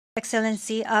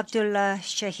Excellency Abdullah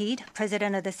Shahid,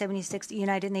 President of the 76th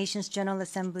United Nations General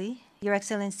Assembly, Your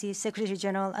Excellency Secretary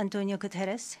General Antonio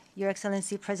Guterres, Your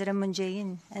Excellency President Moon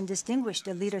Jae-in, and distinguished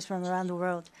leaders from around the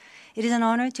world. It is an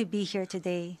honor to be here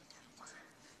today,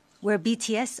 where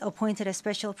BTS appointed as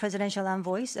special presidential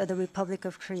envoys of the Republic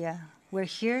of Korea. We're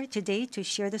here today to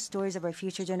share the stories of our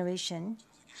future generation.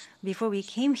 Before we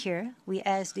came here, we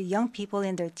asked the young people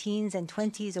in their teens and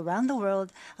 20s around the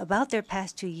world about their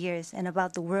past 2 years and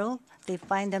about the world they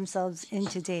find themselves in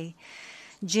today.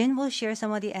 Jin will share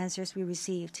some of the answers we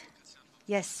received.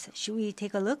 Yes, should we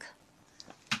take a look?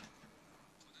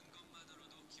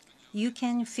 You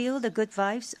can feel the good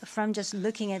vibes from just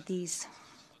looking at these.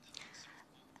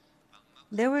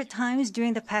 There were times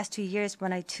during the past 2 years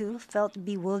when I too felt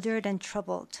bewildered and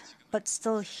troubled. But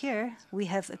still here, we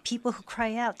have people who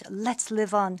cry out, let's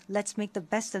live on, let's make the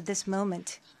best of this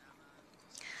moment.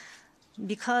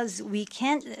 Because we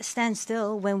can't stand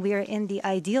still when we are in the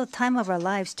ideal time of our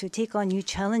lives to take on new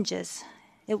challenges.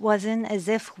 It wasn't as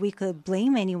if we could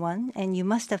blame anyone, and you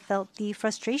must have felt the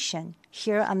frustration.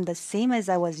 Here I'm the same as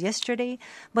I was yesterday,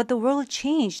 but the world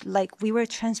changed like we were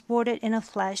transported in a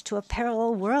flash to a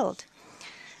parallel world.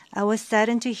 I was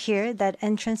saddened to hear that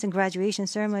entrance and graduation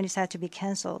ceremonies had to be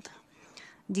canceled.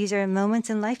 These are moments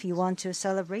in life you want to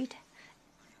celebrate,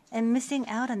 and missing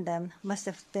out on them must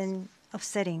have been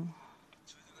upsetting.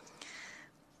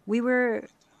 We were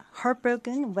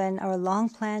heartbroken when our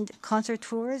long-planned concert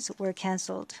tours were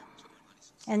canceled.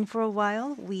 And for a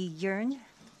while, we yearned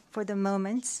for the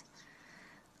moments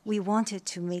we wanted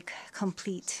to make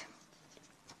complete.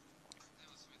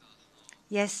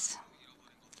 Yes,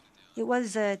 it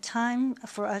was a time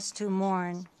for us to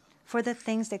mourn for the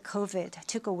things that COVID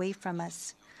took away from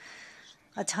us.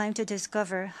 A time to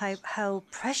discover how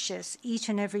precious each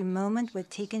and every moment we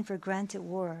taken for granted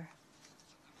were.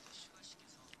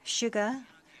 Suga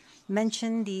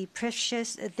mentioned the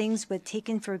precious things we'd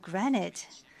taken for granted,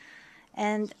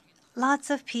 and lots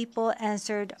of people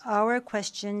answered our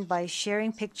question by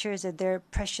sharing pictures of their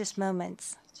precious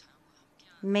moments.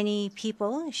 Many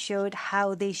people showed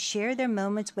how they share their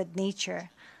moments with nature.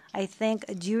 I think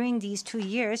during these 2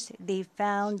 years, they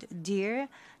found dear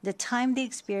the time they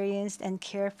experienced and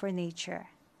care for nature.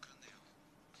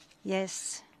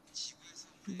 Yes,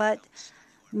 but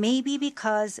maybe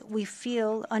because we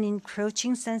feel an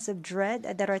encroaching sense of dread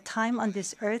that our time on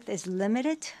this earth is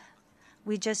limited,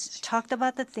 we just talked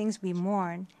about the things we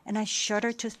mourn, and I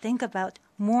shudder to think about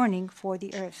mourning for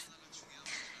the earth.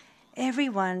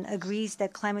 Everyone agrees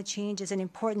that climate change is an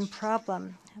important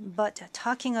problem, but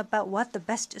talking about what the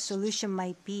best solution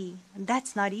might be,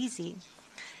 that's not easy.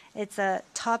 It's a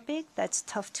topic that's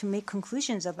tough to make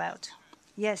conclusions about.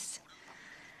 Yes,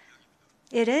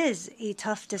 it is a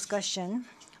tough discussion,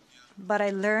 but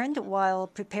I learned while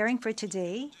preparing for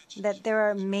today that there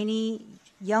are many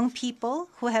young people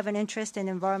who have an interest in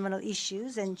environmental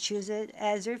issues and choose it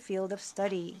as their field of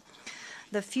study.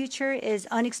 The future is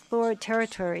unexplored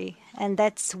territory, and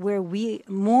that's where we,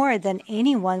 more than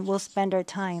anyone, will spend our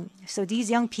time. So these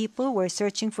young people were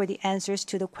searching for the answers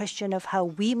to the question of how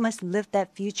we must live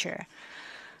that future.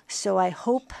 So I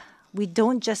hope we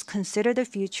don't just consider the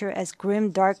future as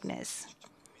grim darkness.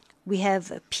 We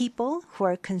have people who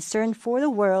are concerned for the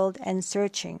world and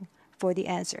searching for the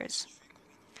answers.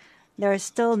 There are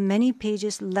still many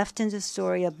pages left in the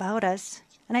story about us,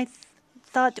 and I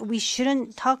thought we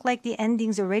shouldn't talk like the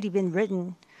ending's already been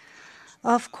written.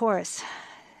 Of course,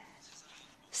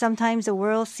 sometimes the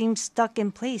world seems stuck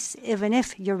in place even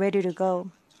if you're ready to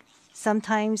go.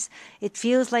 Sometimes it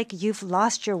feels like you've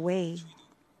lost your way.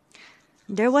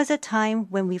 There was a time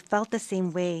when we felt the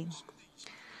same way.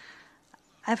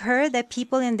 I've heard that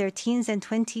people in their teens and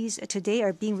 20s today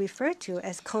are being referred to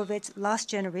as COVID's lost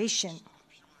generation,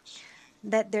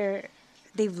 that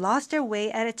they've lost their way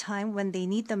at a time when they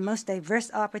need the most diverse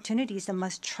opportunities and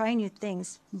must try new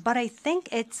things. But I think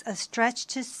it's a stretch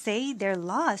to say they're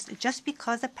lost just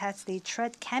because the paths they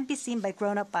tread can't be seen by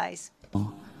grown-up eyes.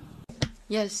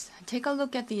 Yes, take a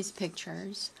look at these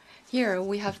pictures. Here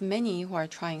we have many who are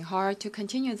trying hard to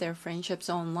continue their friendships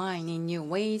online in new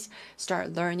ways,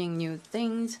 start learning new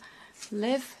things,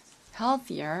 live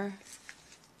healthier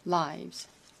lives.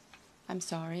 I'm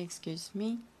sorry, excuse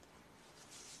me.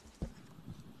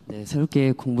 네,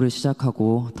 새롭게 공부를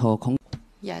시작하고 더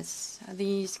Yes,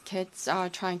 these kids are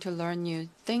trying to learn new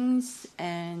things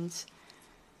and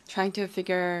trying to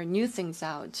figure new things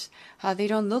out. They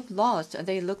don't look lost.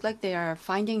 They look like they are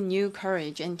finding new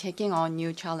courage and taking on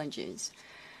new challenges.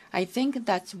 I think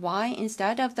that's why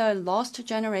instead of the lost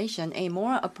generation, a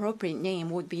more appropriate name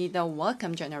would be the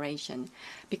welcome generation.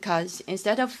 Because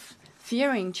instead of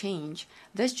fearing change,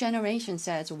 this generation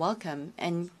says welcome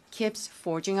and keeps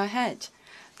forging ahead.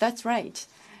 That's right.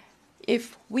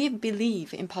 If we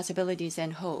believe in possibilities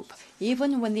and hope,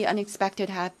 even when the unexpected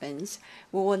happens,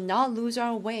 we will not lose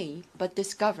our way, but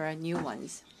discover new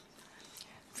ones.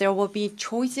 There will be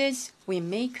choices we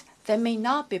make that may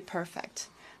not be perfect,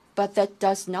 but that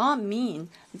does not mean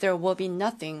there will be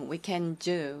nothing we can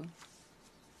do.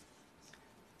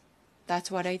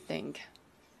 That's what I think.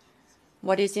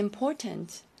 What is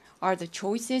important are the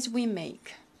choices we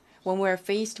make when we're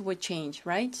faced with change,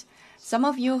 right? Some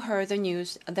of you heard the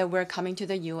news that we're coming to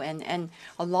the UN, and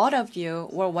a lot of you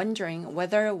were wondering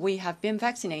whether we have been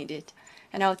vaccinated.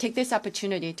 And I'll take this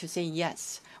opportunity to say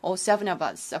yes. All 7 of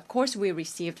us, of course, we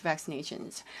received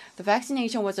vaccinations. The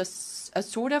vaccination was a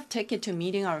sort of ticket to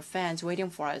meeting our fans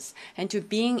waiting for us and to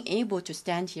being able to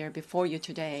stand here before you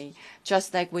today.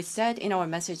 Just like we said in our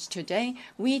message today,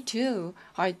 we too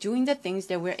are doing the things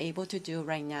that we're able to do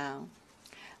right now.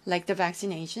 Like the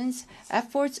vaccinations,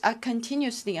 efforts are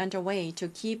continuously underway to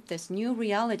keep this new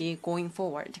reality going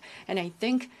forward. And I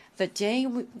think the day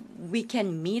we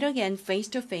can meet again face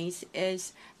to face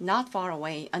is not far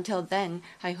away. Until then,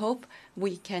 I hope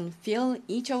we can fill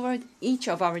each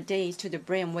of our days to the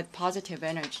brim with positive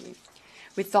energy.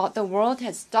 We thought the world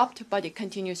had stopped, but it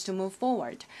continues to move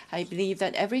forward. I believe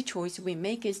that every choice we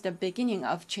make is the beginning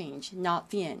of change, not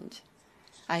the end.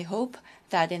 I hope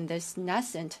that in this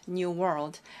nascent new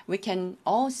world, we can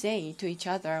all say to each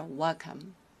other,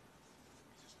 welcome.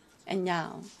 And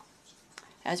now,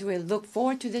 as we look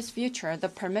forward to this future, the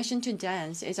permission to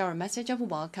dance is our message of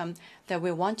welcome that we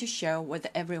want to share with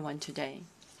everyone today.